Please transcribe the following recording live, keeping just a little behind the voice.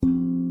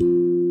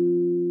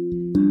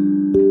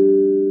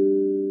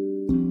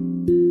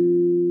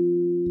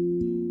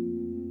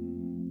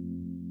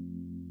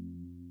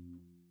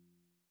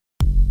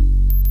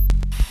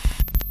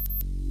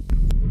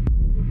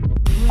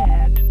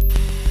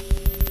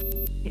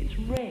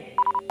Ray.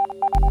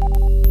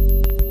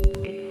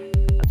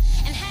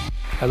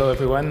 Hello,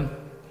 everyone.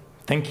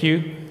 Thank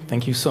you.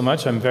 Thank you so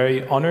much. I'm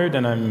very honored,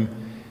 and I'm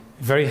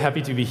very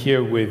happy to be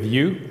here with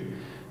you.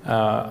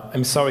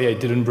 I'm sorry I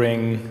didn't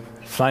bring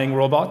flying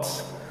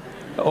robots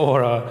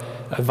or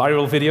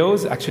viral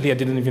videos. Actually, I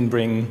didn't even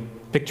bring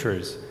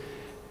pictures,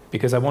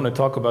 because I want to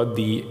talk about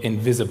the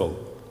invisible.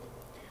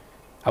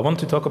 I want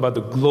to talk about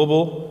the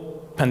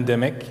global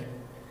pandemic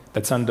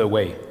that's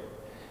underway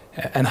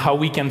and how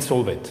we can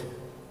solve it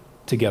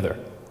together.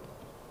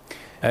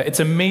 It's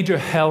a major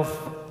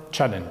health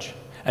challenge,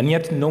 and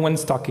yet no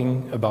one's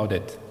talking about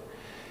it.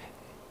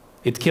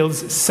 It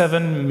kills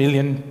 7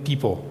 million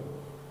people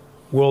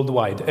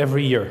worldwide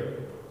every year.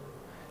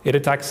 It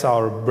attacks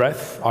our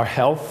breath, our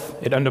health.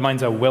 It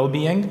undermines our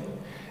well-being.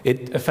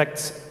 It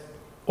affects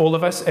all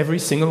of us, every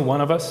single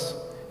one of us.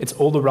 It's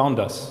all around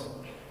us.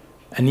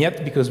 And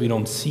yet, because we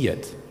don't see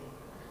it,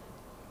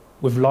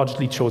 we've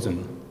largely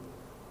chosen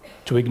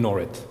to ignore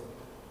it.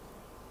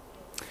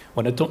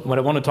 What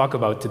I want to talk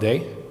about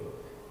today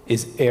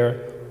is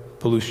air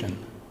pollution.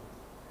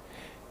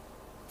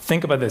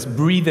 Think about this.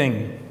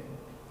 Breathing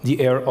the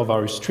air of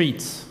our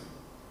streets,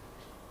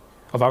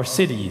 of our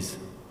cities,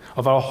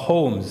 of our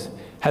homes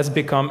has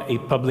become a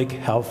public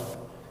health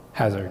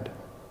hazard.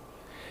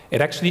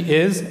 It actually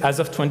is, as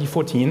of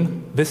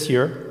 2014, this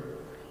year,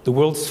 the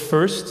world's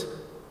first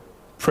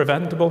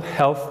preventable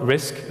health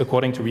risk,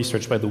 according to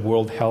research by the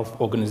World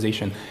Health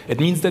Organization. It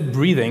means that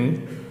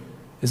breathing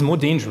is more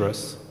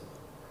dangerous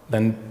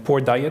than poor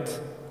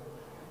diet,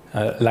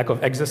 lack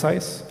of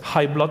exercise,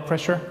 high blood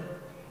pressure,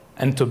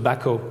 and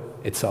tobacco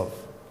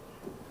itself.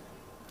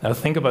 Now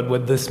think about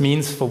what this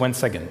means for 1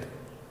 second.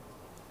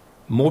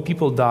 More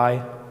people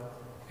die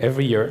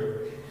every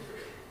year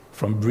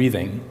from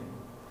breathing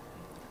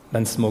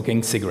than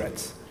smoking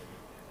cigarettes.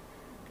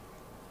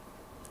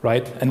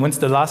 Right? And when's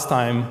the last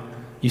time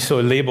you saw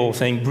a label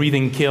saying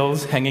breathing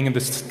kills hanging in the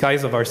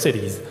skies of our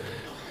cities?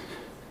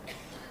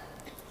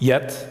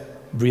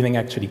 Yet, breathing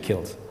actually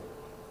kills.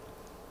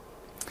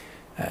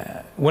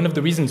 One of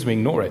the reasons we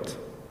ignore it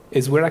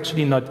is we're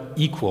actually not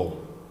equal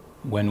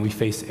when we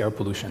face air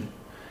pollution.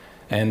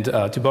 And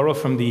to borrow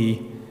from the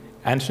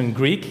ancient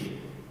Greek,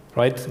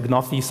 right,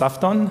 gnothi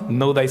safton,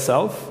 know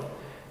thyself,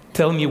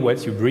 tell me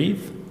what you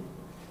breathe,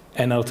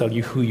 and I'll tell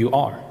you who you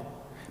are.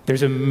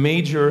 There's a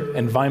major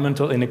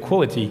environmental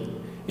inequality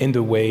in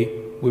the way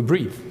we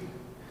breathe.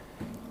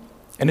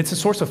 And it's a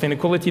source of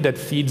inequality that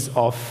feeds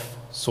off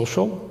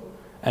social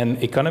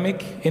and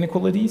economic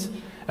inequalities,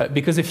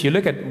 because if you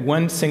look at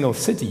one single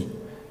city,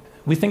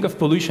 we think of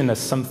pollution as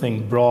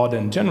something broad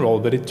and general,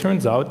 but it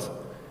turns out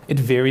it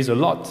varies a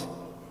lot.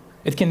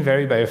 It can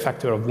vary by a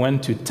factor of 1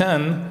 to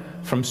 10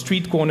 from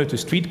street corner to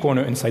street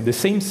corner inside the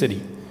same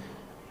city,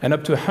 and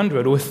up to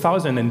 100 or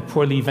 1,000 in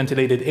poorly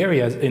ventilated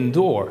areas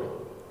indoor.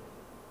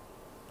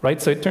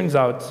 Right? So it turns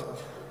out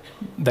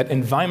that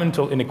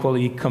environmental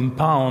inequality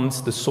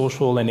compounds the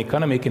social and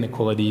economic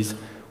inequalities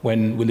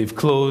when we live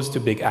close to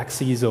big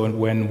axes or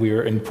when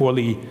we're in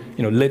poorly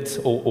lit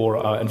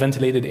or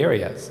ventilated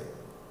areas.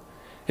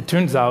 It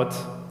turns out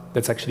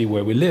that's actually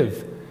where we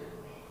live.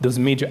 Those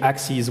major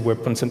axes where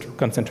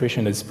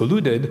concentration is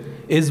polluted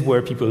is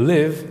where people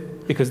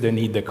live because they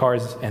need their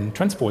cars and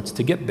transports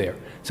to get there.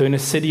 So in a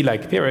city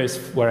like Paris,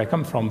 where I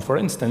come from, for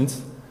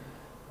instance,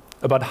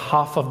 about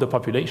half of the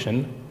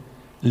population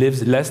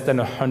lives less than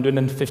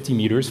 150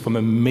 meters from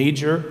a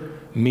major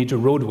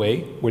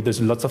roadway where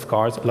there's lots of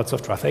cars, lots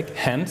of traffic,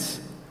 hence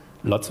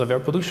lots of air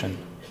pollution.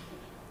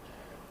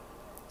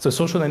 So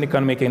social and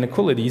economic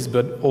inequalities,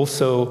 but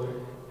also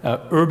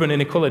urban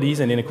inequalities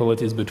and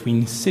inequalities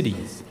between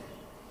cities.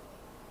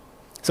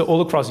 So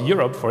all across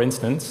Europe, for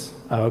instance,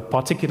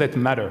 particulate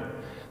matter,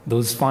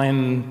 those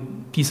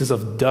fine pieces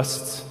of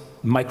dust,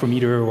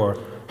 micrometer or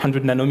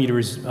 100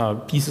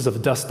 nanometers pieces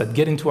of dust that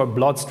get into our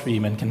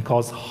bloodstream and can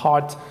cause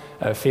heart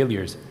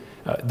failures,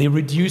 they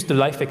reduce the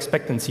life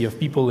expectancy of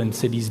people in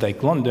cities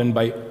like London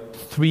by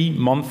 3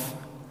 months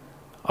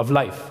of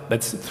life.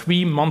 That's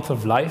 3 months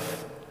of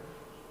life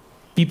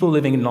people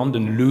living in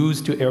London lose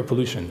to air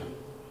pollution.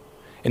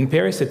 In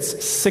Paris,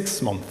 it's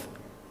 6 months.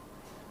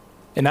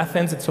 In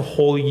Athens, it's a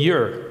whole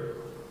year.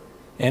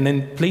 And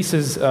in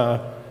places,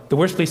 the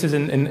worst places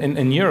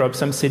in Europe,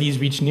 some cities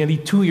reach nearly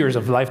 2 years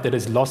of life that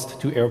is lost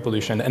to air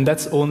pollution. And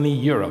that's only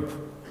Europe.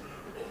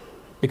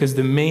 Because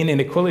the main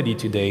inequality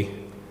today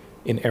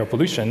in air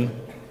pollution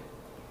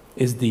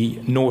is the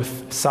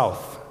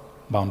north-south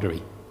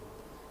boundary.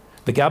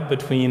 The gap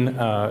between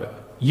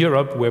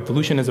Europe, where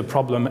pollution is a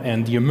problem,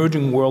 and the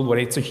emerging world, where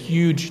it's a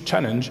huge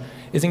challenge,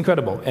 is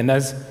incredible. And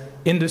as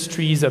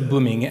industries are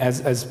booming,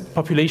 as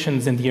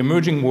populations in the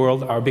emerging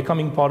world are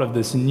becoming part of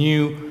this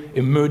new,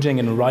 emerging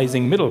and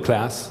rising middle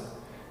class,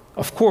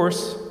 of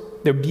course,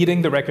 they're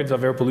beating the records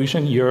of air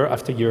pollution year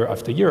after year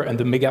after year, and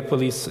the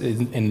megapolis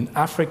in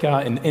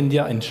Africa, in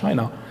India, in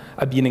China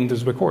are beating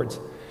those records.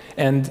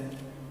 And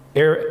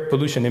air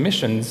pollution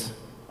emissions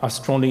are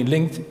strongly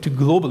linked to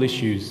global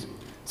issues,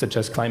 such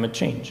as climate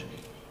change.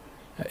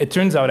 It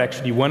turns out,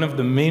 actually, one of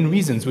the main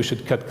reasons we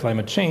should cut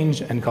climate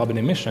change and carbon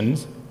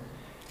emissions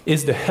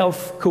is the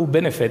health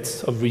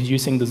co-benefits of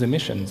reducing those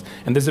emissions.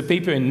 And there's a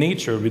paper in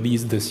Nature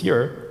released this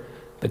year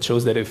that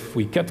shows that if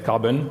we cut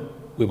carbon,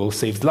 we will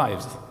save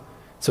lives.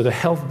 So the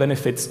health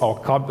benefits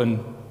of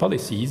carbon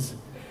policies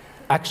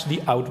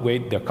actually outweigh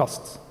their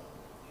costs.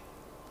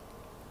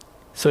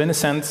 So in a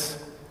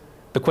sense,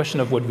 the question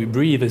of what we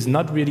breathe is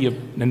not really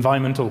an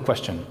environmental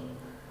question.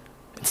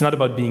 It's not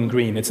about being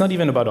green. It's not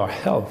even about our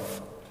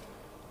health.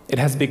 It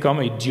has become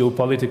a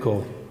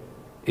geopolitical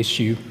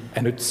issue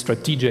and a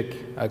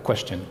strategic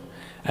question.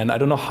 And I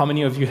don't know how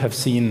many of you have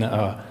seen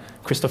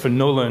Christopher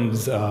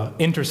Nolan's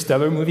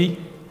Interstellar movie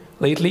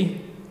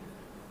lately?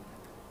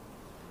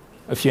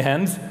 A few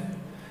hands?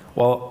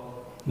 Well,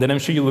 then I'm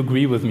sure you'll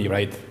agree with me,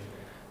 right?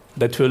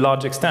 That to a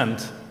large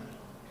extent,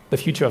 the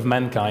future of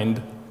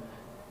mankind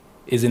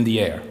is in the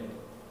air.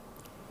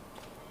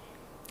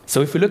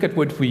 So if we look at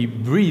what we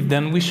breathe,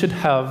 then we should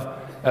have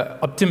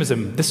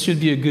optimism. This should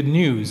be a good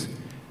news.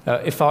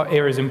 If our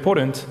air is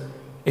important,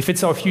 if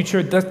it's our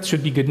future, that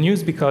should be good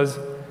news because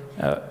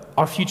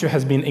our future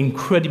has been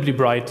incredibly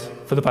bright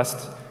for the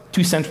past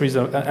 2 centuries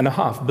and a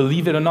half.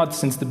 Believe it or not,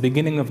 since the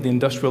beginning of the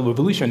Industrial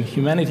Revolution,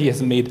 humanity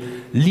has made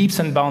leaps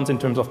and bounds in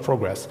terms of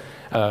progress.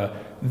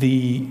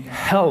 The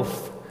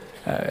health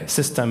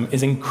system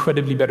is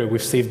incredibly better.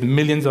 We've saved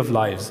millions of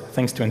lives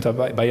thanks to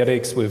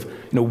antibiotics. We've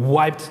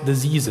wiped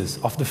diseases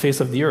off the face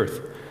of the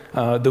earth.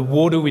 The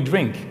water we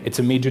drink, it's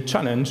a major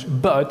challenge,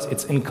 but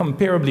it's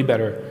incomparably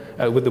better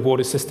with the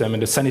water system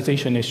and the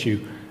sanitation issue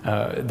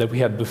that we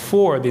had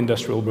before the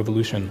Industrial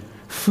Revolution.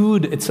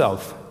 Food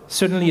itself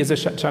certainly is a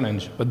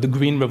challenge, but the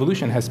Green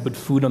Revolution has put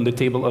food on the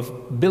table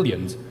of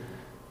billions,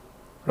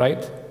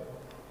 right?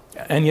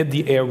 And yet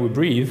the air we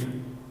breathe,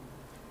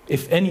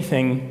 if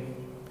anything,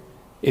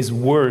 is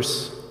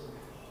worse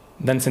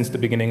than since the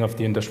beginning of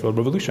the Industrial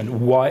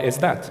Revolution. Why is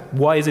that?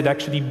 Why is it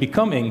actually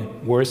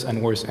becoming worse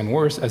and worse and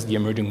worse as the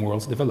emerging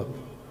worlds develop?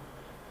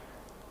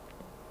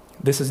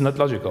 This is not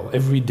logical.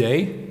 Every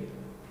day,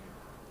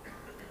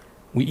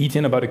 we eat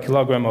in about 1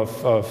 kilogram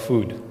of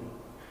food.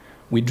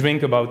 We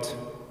drink about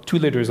 2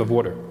 liters of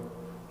water.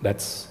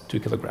 That's 2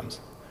 kilograms.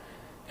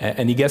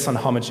 Any guess on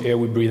how much air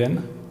we breathe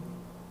in?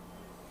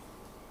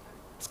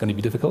 It's going to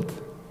be difficult.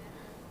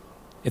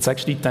 It's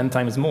actually 10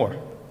 times more.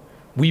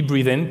 We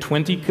breathe in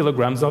 20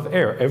 kilograms of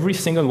air. Every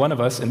single one of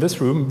us in this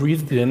room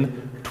breathed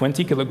in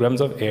 20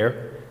 kilograms of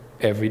air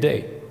every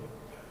day.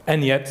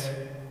 And yet,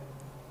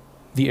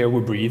 the air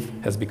we breathe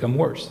has become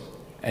worse.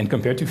 And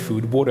compared to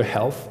food, water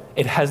health,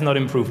 it has not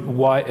improved.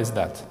 Why is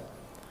that?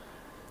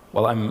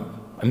 Well,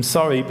 I'm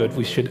sorry, but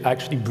we should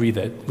actually breathe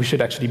it. We should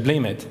actually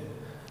blame it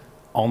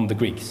on the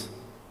Greeks.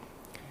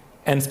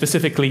 And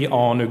specifically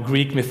on a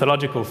Greek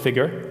mythological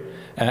figure,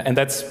 and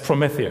that's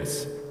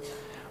Prometheus.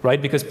 Right?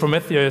 Because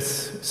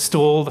Prometheus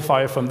stole the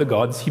fire from the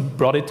gods, he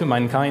brought it to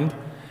mankind,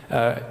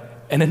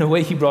 and in a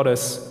way he brought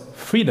us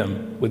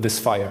freedom with this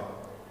fire.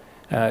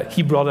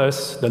 He brought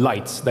us the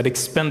lights that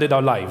expanded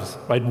our lives,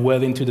 right,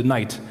 well into the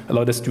night,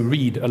 allowed us to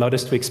read, allowed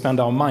us to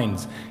expand our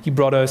minds. He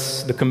brought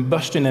us the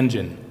combustion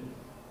engine,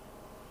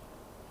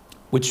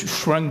 which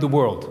shrunk the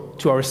world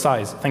to our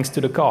size, thanks to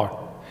the car.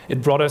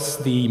 It brought us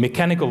the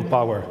mechanical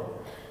power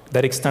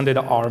that extended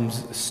our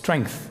arms'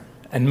 strength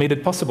and made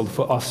it possible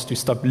for us to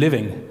stop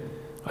living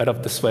out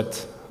of the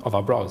sweat of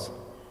our brows.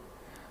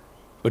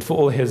 But for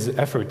all his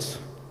efforts,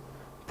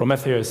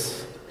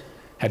 Prometheus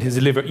had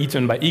his liver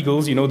eaten by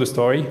eagles, you know the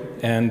story,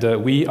 and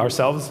we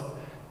ourselves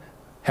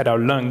had our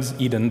lungs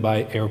eaten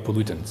by air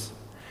pollutants.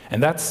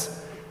 And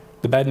that's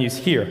the bad news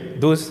here.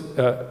 Those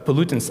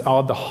pollutants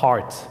are the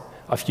heart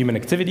of human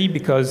activity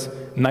because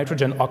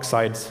nitrogen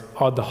oxides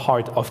are the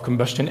heart of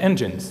combustion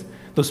engines.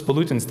 Those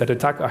pollutants that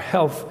attack our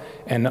health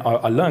and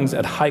our lungs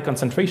at high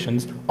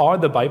concentrations are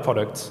the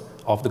byproducts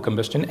of the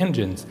combustion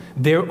engines.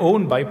 Their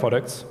own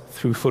byproducts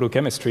through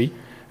photochemistry,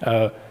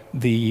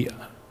 the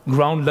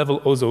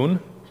ground-level ozone,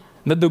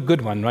 not the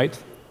good one,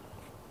 right?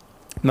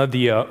 Not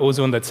the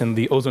ozone that's in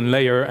the ozone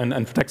layer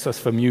and protects us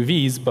from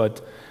UVs,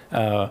 but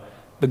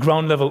the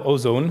ground-level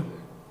ozone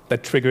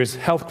that triggers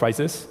health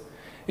crisis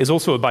is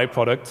also a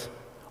byproduct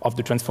of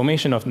the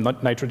transformation of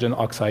nitrogen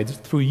oxides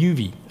through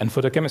UV and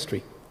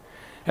photochemistry.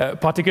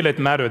 Particulate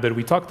matter that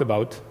we talked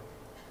about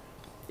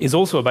is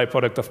also a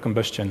byproduct of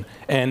combustion.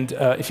 And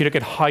if you look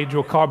at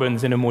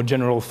hydrocarbons in a more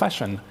general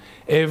fashion,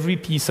 every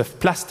piece of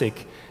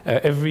plastic,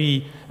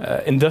 every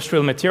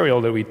industrial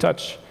material that we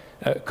touch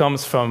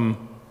comes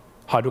from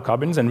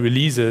hydrocarbons and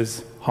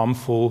releases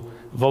harmful,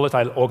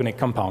 volatile organic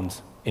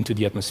compounds into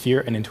the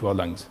atmosphere and into our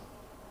lungs.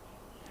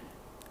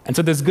 And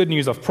so there's good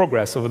news of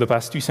progress over the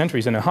past 2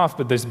 centuries and a half,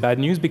 but there's bad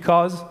news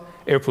because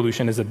air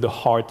pollution is at the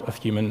heart of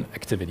human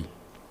activity.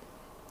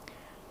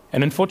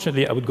 And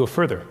unfortunately, I would go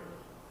further.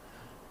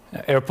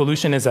 Air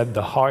pollution is at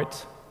the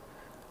heart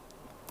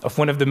of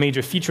one of the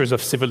major features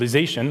of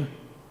civilization.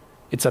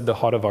 It's at the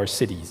heart of our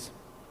cities.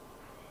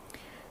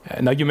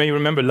 Now, you may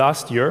remember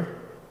last year,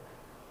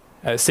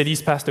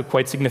 cities passed a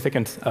quite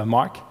significant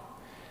mark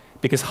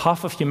because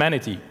half of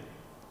humanity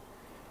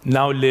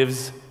now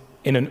lives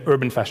in an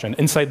urban fashion,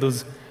 inside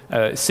those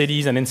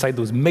cities and inside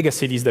those mega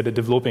cities that are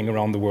developing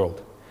around the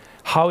world.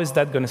 how is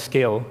that going to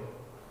scale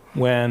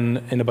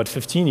when, in about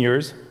 15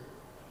 years,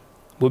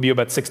 will be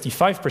about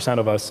 65%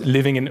 of us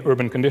living in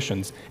urban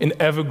conditions, in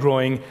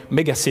ever-growing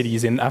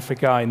megacities in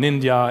Africa, in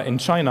India, in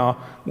China,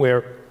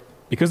 where,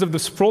 because of the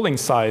sprawling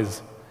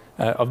size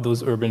of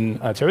those urban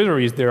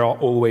territories, there are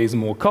always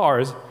more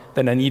cars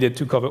that are needed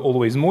to cover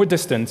always more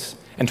distance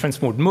and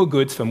transport more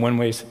goods from one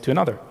place to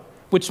another,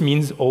 which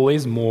means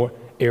always more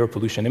air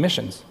pollution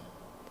emissions.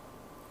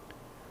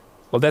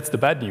 Well, that's the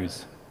bad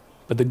news.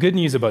 But the good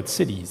news about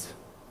cities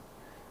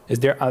is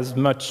they're as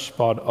much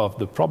part of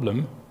the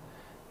problem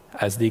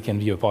as they can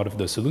be a part of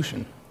the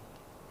solution.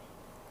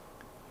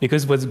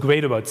 Because what's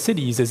great about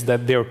cities is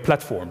that they're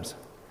platforms,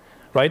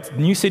 right?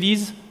 New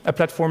cities are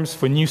platforms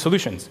for new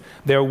solutions.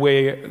 They're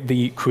where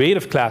the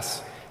creative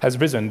class has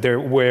risen. They're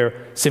where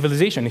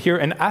civilization here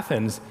in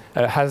Athens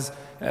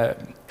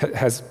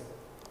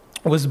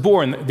was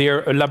born.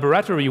 They're a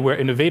laboratory where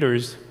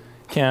innovators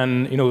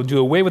can do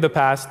away with the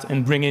past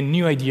and bring in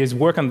new ideas,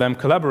 work on them,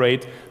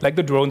 collaborate, like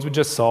the drones we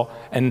just saw,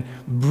 and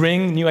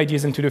bring new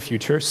ideas into the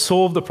future,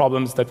 solve the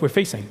problems that we're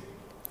facing.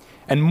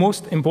 And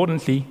most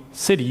importantly,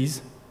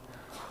 cities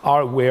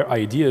are where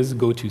ideas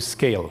go to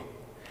scale.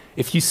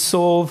 If you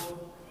solve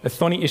a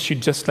thorny issue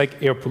just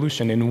like air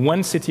pollution in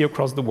one city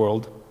across the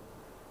world,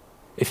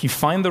 if you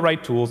find the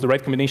right tools, the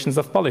right combinations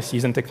of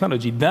policies and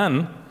technology,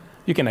 then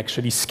you can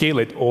actually scale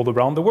it all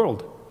around the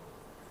world.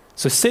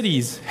 So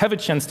cities have a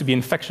chance to be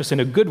infectious in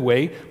a good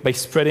way by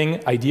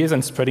spreading ideas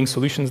and spreading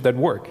solutions that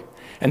work.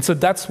 And so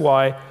that's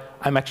why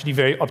I'm actually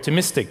very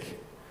optimistic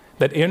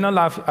that in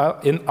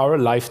our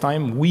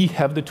lifetime, we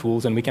have the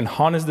tools and we can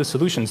harness the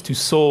solutions to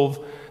solve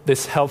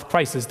this health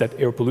crisis that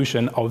air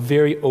pollution, our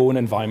very own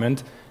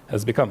environment,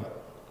 has become.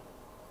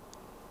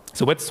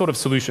 So what sort of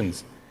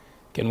solutions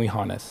can we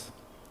harness?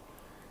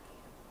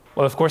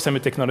 Well, of course, I'm a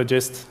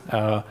technologist.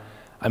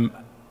 I'm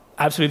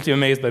absolutely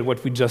amazed by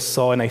what we just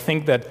saw, and I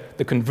think that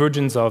the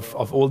convergence of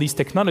all these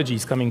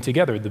technologies coming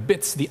together, the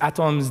bits, the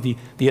atoms, the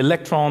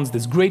electrons,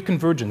 this great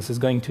convergence is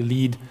going to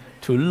lead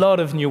to a lot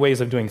of new ways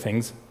of doing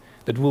things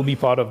that will be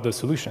part of the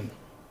solution.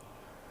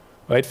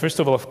 Right? First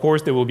of all, of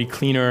course, there will be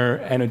cleaner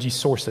energy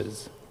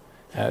sources.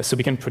 So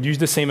we can produce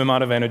the same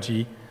amount of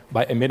energy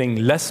by emitting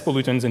less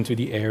pollutants into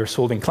the air,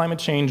 solving climate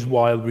change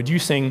while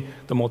reducing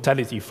the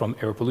mortality from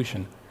air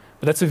pollution.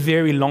 But that's a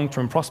very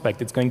long-term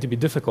prospect. It's going to be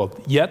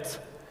difficult. Yet,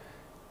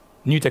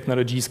 new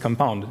technologies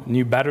compound.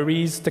 New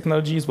batteries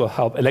technologies will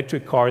help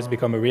electric cars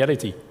become a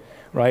reality,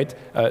 right?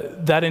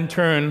 That in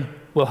turn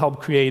will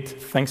help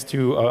create, thanks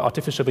to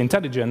artificial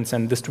intelligence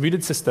and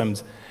distributed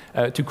systems,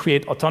 to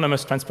create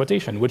autonomous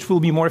transportation, which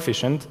will be more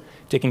efficient,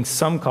 taking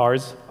some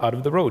cars out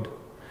of the road.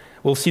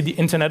 We'll see the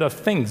Internet of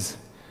Things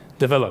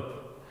develop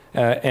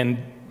and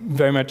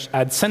very much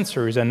add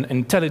sensors and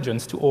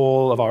intelligence to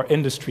all of our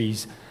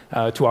industries,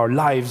 to our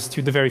lives,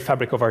 to the very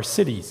fabric of our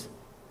cities.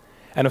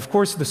 And of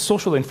course, the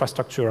social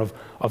infrastructure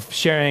of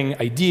sharing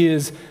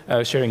ideas,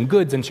 sharing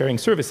goods, and sharing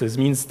services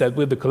means that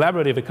with the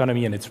collaborative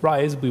economy and its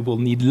rise, we will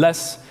need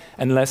less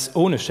and less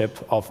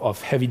ownership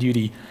of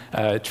heavy-duty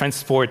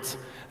transport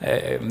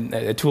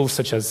tools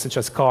such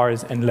as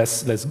cars and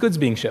less goods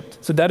being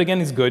shipped. So that,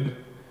 again, is good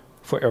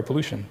for air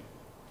pollution.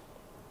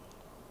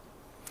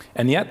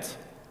 And yet,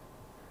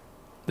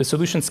 the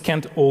solutions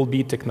can't all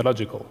be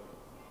technological.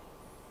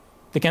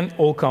 They can't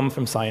all come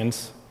from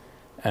science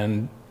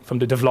and from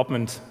the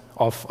development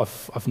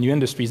of new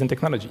industries and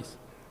technologies.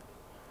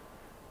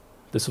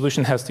 The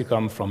solution has to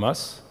come from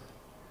us,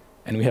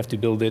 and we have to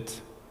build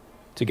it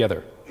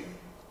together.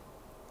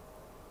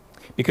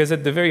 Because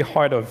at the very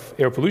heart of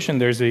air pollution,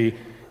 there's a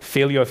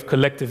failure of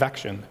collective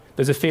action.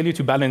 There's a failure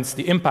to balance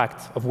the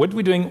impact of what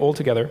we're doing all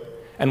together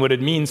and what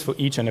it means for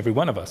each and every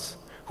one of us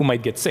who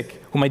might get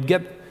sick, who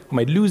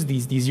might lose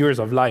these years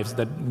of lives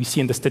that we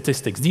see in the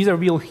statistics. These are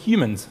real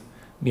humans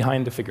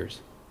behind the figures.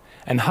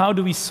 And how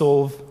do we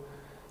solve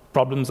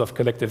problems of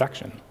collective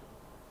action?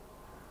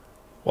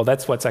 Well,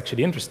 that's what's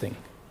actually interesting,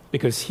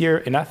 because here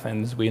in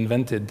Athens, we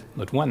invented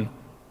not one,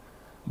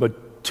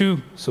 but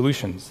two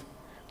solutions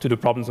to the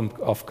problems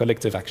of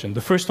collective action.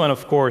 The first one,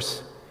 of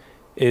course,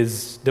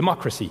 is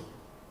democracy.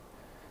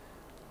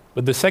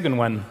 But the second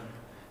one,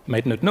 you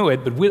might not know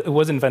it, but it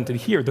was invented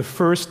here. The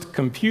first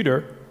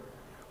computer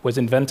was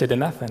invented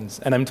in Athens.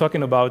 And I'm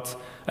talking about,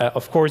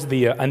 of course,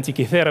 the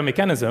Antikythera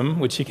mechanism,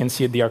 which you can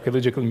see at the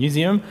Archaeological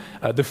Museum,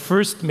 the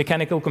first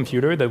mechanical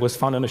computer that was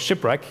found on a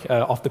shipwreck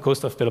off the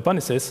coast of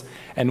Peloponnesus,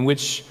 and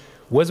which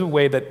was a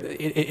way that,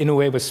 in a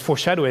way, was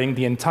foreshadowing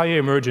the entire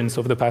emergence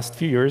over the past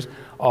few years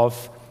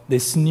of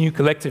this new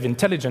collective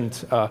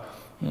intelligent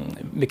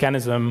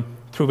mechanism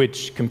through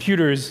which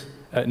computers,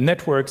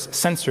 networks,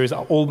 sensors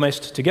are all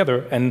meshed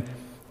together and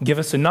give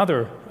us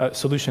another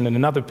solution and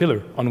another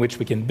pillar on which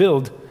we can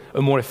build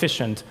a more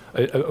efficient,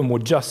 a more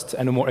just,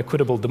 and a more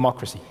equitable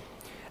democracy.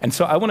 And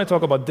so I want to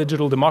talk about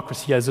digital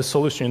democracy as a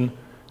solution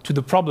to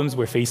the problems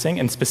we're facing,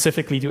 and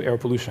specifically to air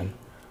pollution.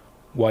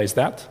 Why is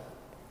that?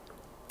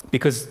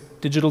 Because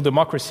digital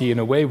democracy, in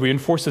a way,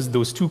 reinforces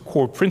those two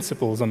core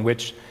principles on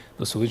which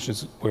the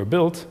solutions were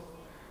built.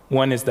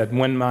 One is that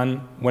one man,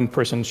 one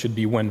person should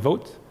be one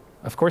vote.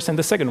 of course, and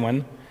the second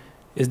one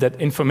is that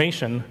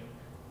information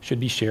should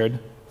be shared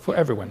for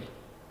everyone.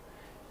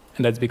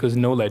 And that's because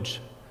knowledge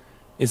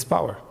is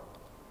power.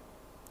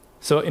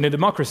 So in a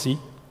democracy,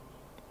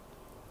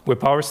 where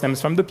power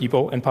stems from the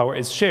people and power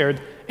is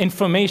shared,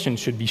 information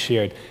should be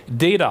shared.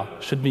 Data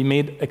should be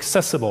made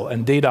accessible,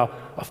 and data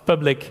of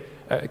public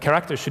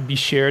character should be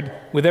shared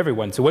with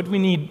everyone. So what we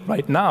need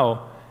right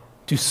now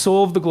to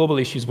solve the global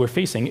issues we're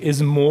facing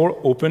is more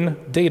open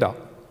data.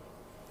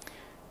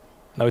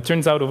 Now, it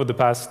turns out over the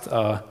past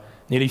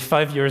nearly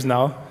 5 years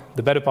now,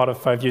 the better part of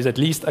 5 years at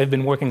least, I've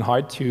been working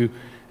hard to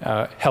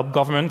help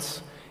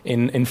governments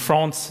in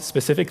France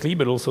specifically,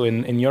 but also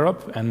in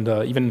Europe and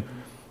even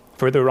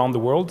further around the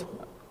world,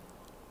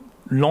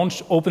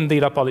 launch open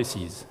data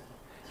policies.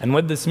 And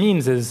what this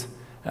means is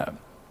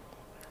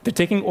they're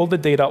taking all the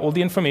data, all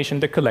the information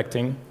they're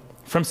collecting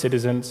from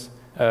citizens,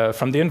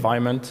 from the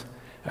environment,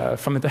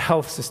 from the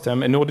health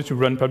system in order to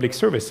run public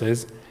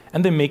services,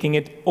 and they're making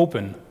it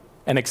open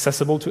and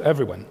accessible to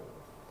everyone.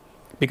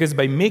 Because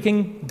by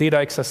making data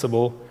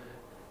accessible,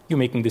 you're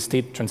making the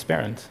state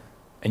transparent,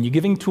 and you're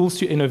giving tools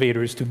to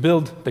innovators to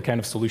build the kind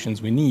of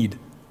solutions we need.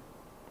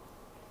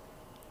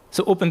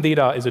 So open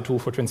data is a tool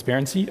for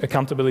transparency,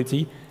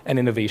 accountability, and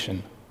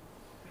innovation.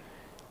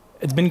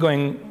 It's been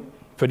going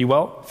pretty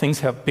well.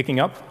 Things are picking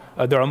up.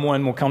 There are more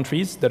and more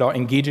countries that are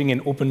engaging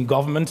in open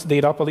government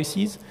data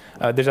policies.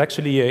 There's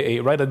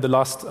actually, right at the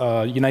last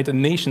United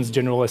Nations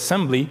General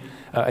Assembly,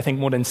 I think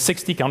more than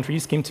 60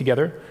 countries came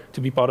together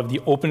to be part of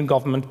the Open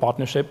Government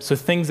Partnership, so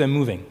things are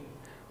moving.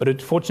 But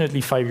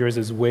unfortunately, 5 years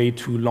is way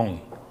too long.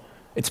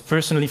 It's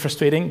personally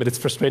frustrating, but it's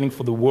frustrating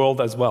for the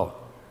world as well.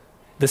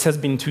 This has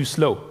been too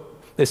slow.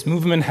 This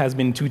movement has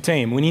been too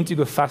tame. We need to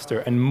go faster,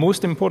 and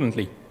most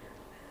importantly,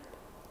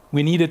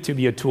 we need it to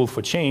be a tool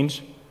for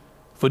change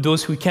for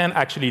those who can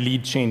actually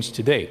lead change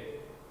today.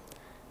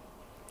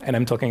 And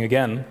I'm talking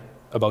again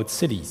about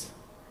cities.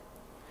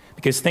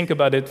 Because think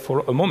about it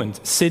for a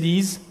moment.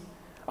 Cities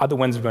are the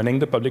ones running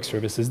the public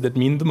services that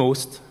mean the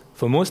most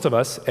for most of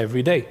us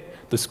every day.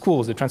 The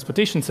schools, the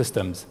transportation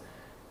systems,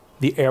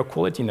 the air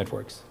quality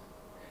networks.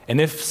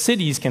 And if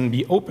cities can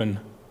be open,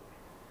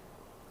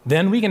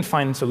 then we can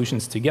find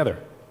solutions together.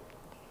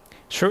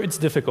 Sure, it's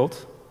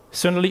difficult.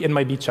 Certainly, it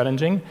might be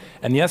challenging.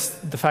 And yes,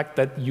 the fact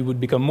that you would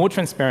become more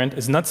transparent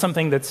is not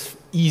something that's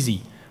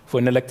easy for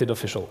an elected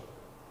official.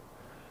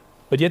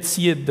 But yet,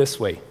 see it this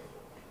way.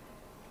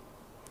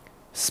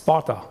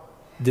 Sparta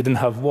didn't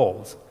have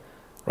walls,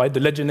 right? The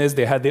legend is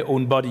they had their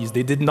own bodies.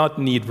 They did not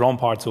need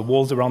ramparts or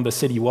walls around the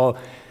city. Well,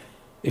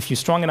 if you're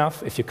strong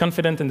enough, if you're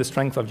confident in the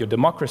strength of your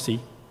democracy,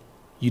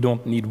 you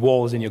don't need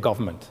walls in your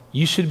government.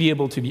 You should be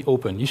able to be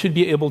open. You should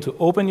be able to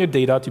open your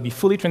data to be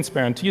fully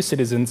transparent to your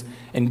citizens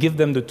and give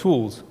them the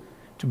tools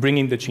to bring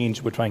in the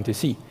change we're trying to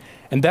see.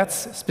 And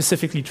that's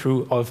specifically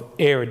true of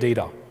air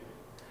data.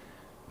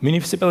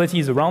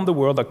 Municipalities around the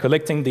world are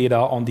collecting data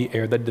on the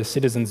air that the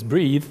citizens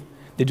breathe.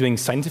 They're doing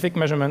scientific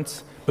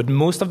measurements, but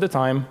most of the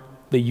time,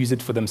 they use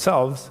it for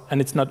themselves,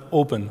 and it's not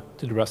open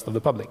to the rest of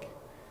the public.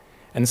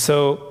 And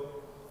so,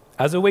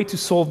 as a way to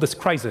solve this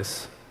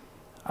crisis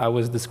I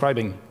was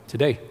describing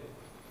today,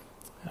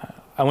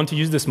 I want to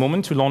use this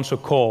moment to launch a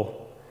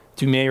call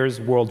to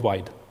mayors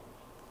worldwide.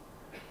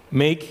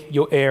 Make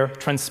your air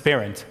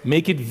transparent.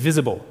 Make it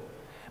visible.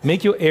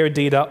 Make your air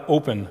data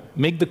open.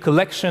 Make the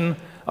collection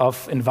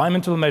of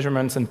environmental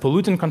measurements and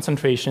pollutant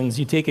concentrations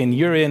you take in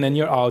year in and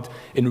year out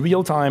in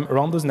real time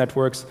around those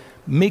networks,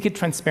 make it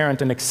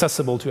transparent and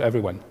accessible to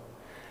everyone.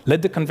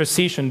 Let the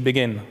conversation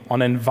begin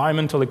on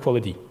environmental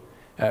equality.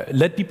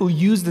 Let people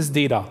use this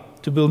data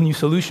to build new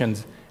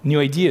solutions, new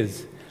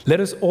ideas.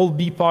 Let us all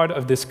be part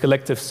of this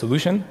collective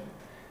solution,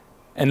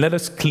 and let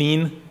us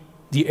clean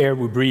the air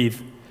we breathe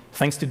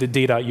thanks to the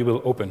data you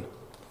will open.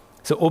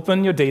 So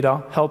open your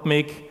data, help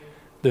make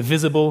the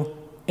visible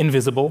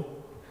invisible,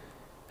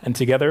 and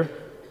together,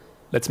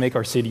 let's make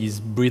our cities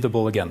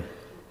breathable again.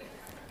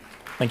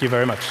 Thank you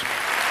very much.